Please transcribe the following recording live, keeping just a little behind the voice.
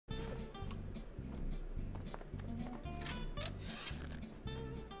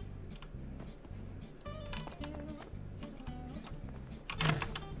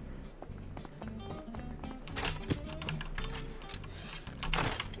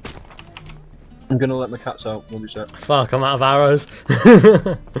I'm gonna let my cats out. What is that? Fuck, I'm out of arrows.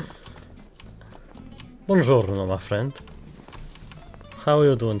 Buongiorno, my friend. How are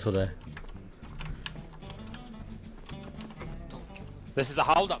you doing today? This is a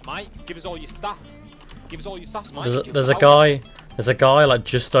hold up, mate. Give us all your stuff. Give us all your stuff, mate. There's a guy like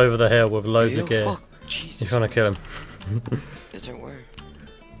just over the hill with loads of gear. You're trying to kill him. It don't work.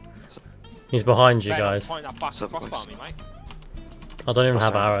 He's behind you guys. Point that fucking crossbar at me, mate. I don't even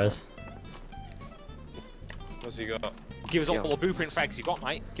have arrows. What's he got? Give us all the blueprint frags you got,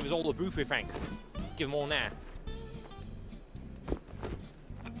 mate. Give us all the blueprint frags. Give them all now.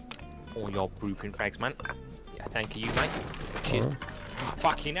 All your blueprint frags, man. Yeah, thank you, mate. Cheers.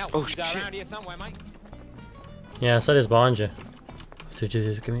 Fucking hell. Oh, he's around here somewhere, mate. Yeah, I said he's behind you. Dude,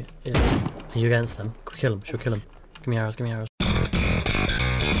 give me. Yeah. Are you against them? Kill him. She'll kill him. Give me arrows. Give me arrows.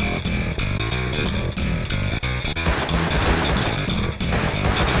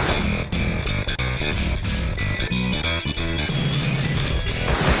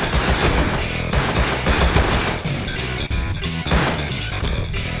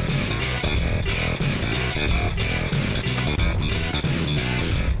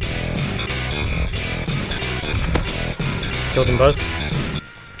 Killed them both.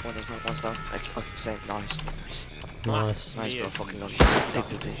 One does not, one's down. I can say nice. Nice. Nice, bro. Fucking nice. Take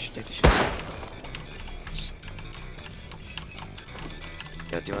the dish.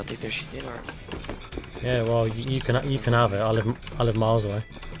 Yeah, do you want to take their shit in or? Yeah, well, you can have it. I live miles away.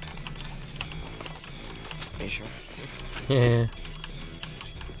 Are you sure? Yeah.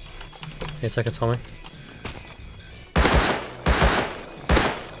 Here, take a Tommy.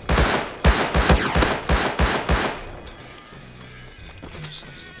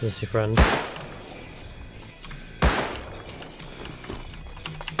 This is your friend.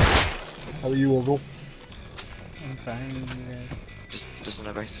 How are you, Oval? I'm fine. Just on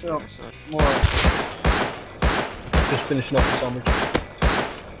the right. Yeah, just finishing off the sandwich.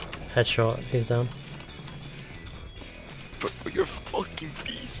 Headshot. He's down. But you're a fucking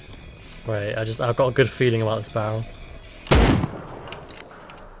beast. Wait, I've got a good feeling about this barrel.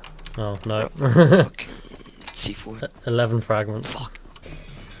 Oh no. Fuck. C4. 11 fragments. Fuck.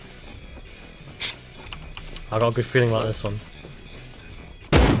 I got a good feeling about this one.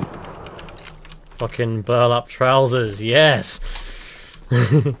 Fucking burlap trousers, yes!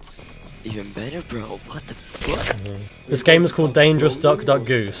 Even better, bro. What the fuck? This game is called Dangerous Duck Duck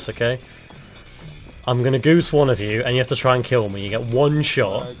Goose, okay? I'm gonna goose one of you and you have to try and kill me. You get one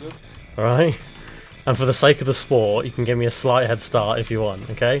shot, alright? And for the sake of the sport, you can give me a slight head start if you want,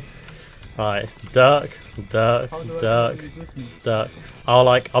 okay? Alright, duck, duck, duck, duck.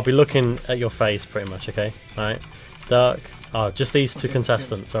 I'll be looking at your face pretty much, okay? Alright, duck. Oh, just these two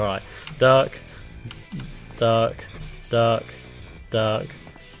contestants, alright. Duck, duck, duck, duck,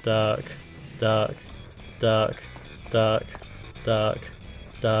 duck, duck, duck, duck, duck,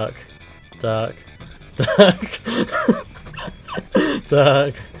 duck, duck, duck,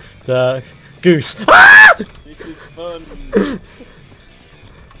 duck, duck, goose. Ah! This is fun.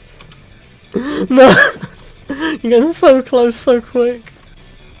 No! You're getting so close so quick.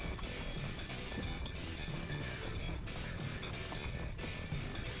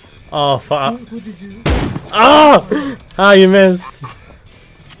 Oh fuck. Ah! Ah, you missed.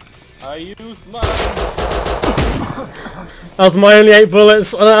 I use my... That was my only 8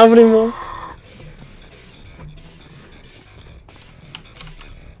 bullets. I don't have any more.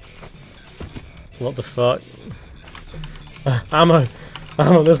 What the fuck? Ammo.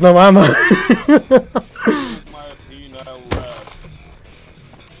 Ammo, there's no ammo.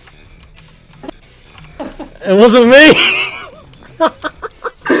 It wasn't me!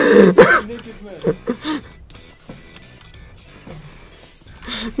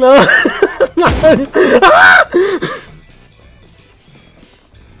 No! No!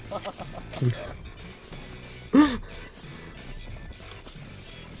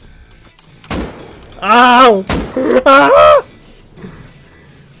 Ow! Ah!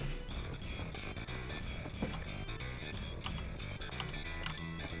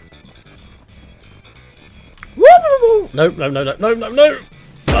 No, no, no, no, no, no, no!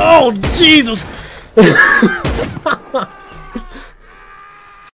 Oh, Jesus!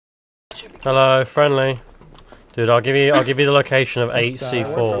 Hello, friendly. Dude, I'll give you the location of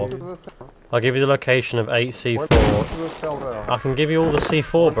 8C4. I'll give you the location of 8C4. I can give you all the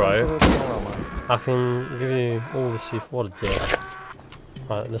C4, bro. I can give you all the C4. What a dick.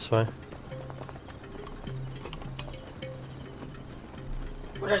 Right, this way.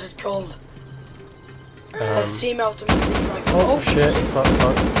 What I just called? Team out like, oh shit, fuck,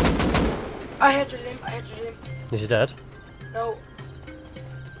 fuck. I had your limb, Is he dead? No.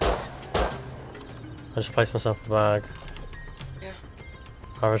 I just placed myself a bag. Yeah.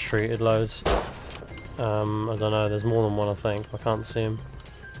 I retreated loads. I don't know, there's more than one I think. I can't see him.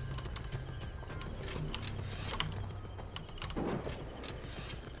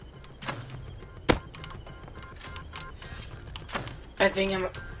 I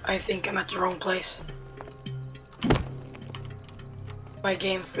think I'm at the wrong place. My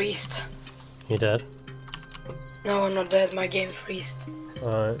game freezed. You dead? No, I'm not dead. My game freezed.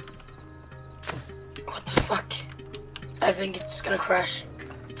 Alright. What the fuck? I think it's gonna crash.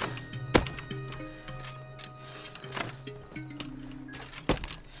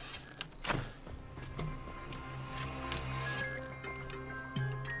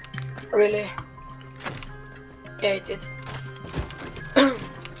 Really? Yeah, it did.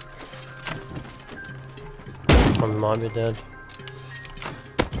 I might be dead.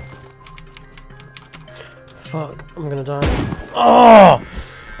 Fuck, I'm gonna die. Oh!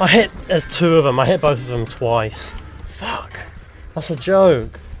 There's two of them, I hit both of them twice. Fuck. That's a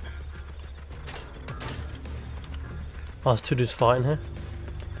joke. Oh, there's two dudes fighting here.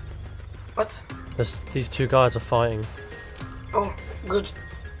 What? These two guys are fighting. Oh, good.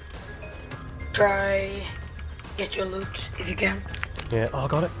 Try get your loot if you can. Yeah, oh, I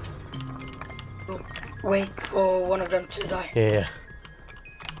got it. Wait for one of them to die. Yeah.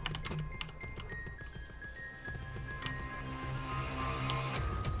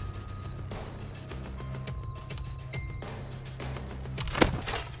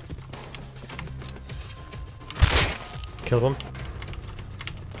 Killed him?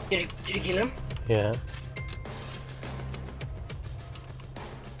 Did you kill him? Yeah.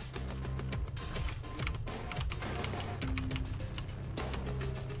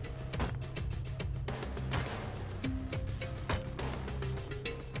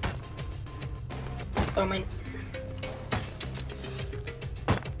 Oh man.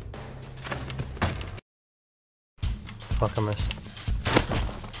 Fuck, I missed.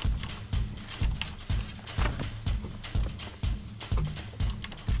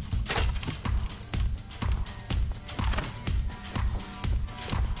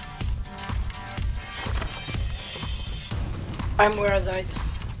 I'm where I died.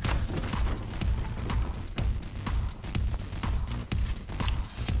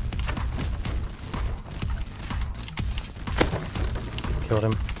 Killed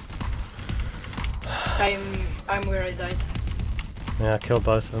him. I'm where I died. Yeah, I killed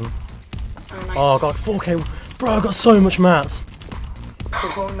both of them. Oh nice. Oh, I got 4k. Bro, I got so much mats.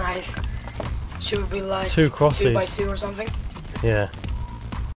 Oh nice. Should we be like 2 crosses. 2 by 2 or something? Yeah.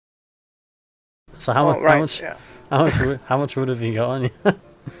 So how much? Yeah. How much wood have you got on you? A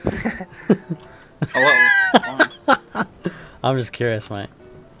little. I'm just curious, mate.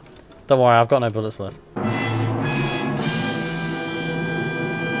 Don't worry, I've got no bullets left.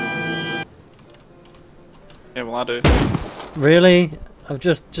 Yeah, well I do. Really? I've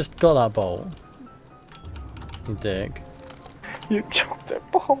just got that bolt. You dick. You choked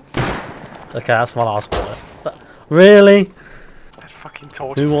that bomb. Okay, that's my last bullet. Really? That fucking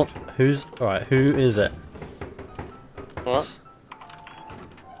torture. Who's alright, who is it? What?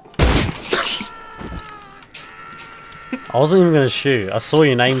 I wasn't even gonna shoot. I saw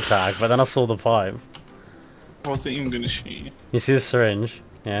your name tag, but then I saw the pipe. I wasn't even gonna shoot you. You see the syringe?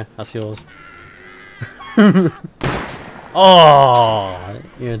 Yeah, that's yours. Oh,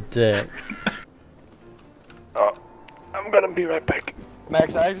 you're a dick. Oh, I'm gonna be right back.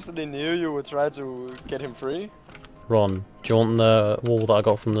 Max, I actually knew you would try to get him free. Ron, do you want the wall that I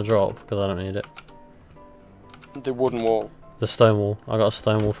got from the drop? Because I don't need it. The wooden wall. The stone wall. I got a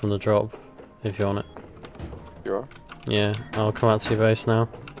stone wall from the drop. If you want it. Sure. Yeah, I'll come out to your base now.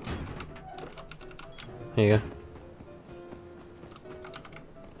 Here you go.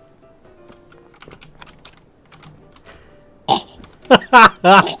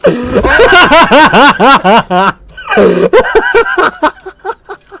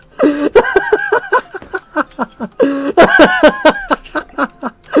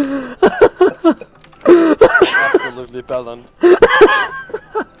 Absolutely balanced.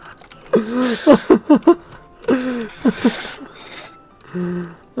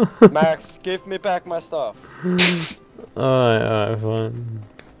 Max, give me back my stuff. Alright, fine.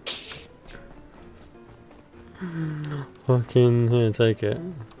 Fucking here, take it.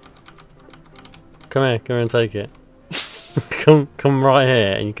 Come here and take it. come right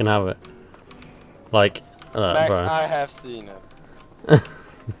here and you can have it. Like, Max, bro. I have seen it.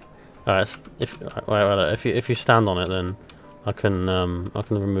 Alright, if you stand on it, then I can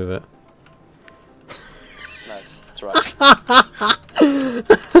remove it. Nice, try.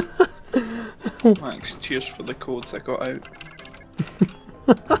 Max, cheers for the codes I got out.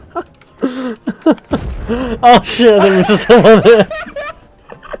 Oh shit, I didn't mean to step on it.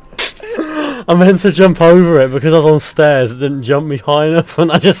 I meant to jump over it because I was on stairs. It didn't jump me high enough,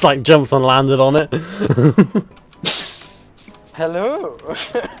 and I just like jumped and landed on it. Hello.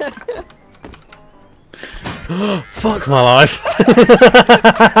 Fuck my life.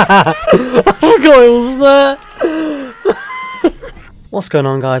 I forgot it was there. What's going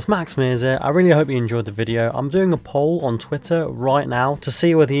on, guys? Max Mears here. I really hope you enjoyed the video. I'm doing a poll on Twitter right now to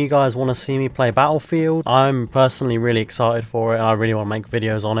see whether you guys want to see me play Battlefield. I'm personally really excited for it and I really want to make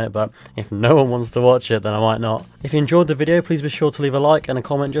videos on it, but if no one wants to watch it, then I might not. If you enjoyed the video, please be sure to leave a like and a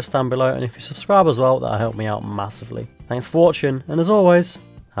comment just down below, and if you subscribe as well, that'll help me out massively. Thanks for watching, and as always,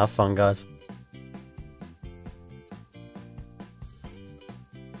 have fun, guys.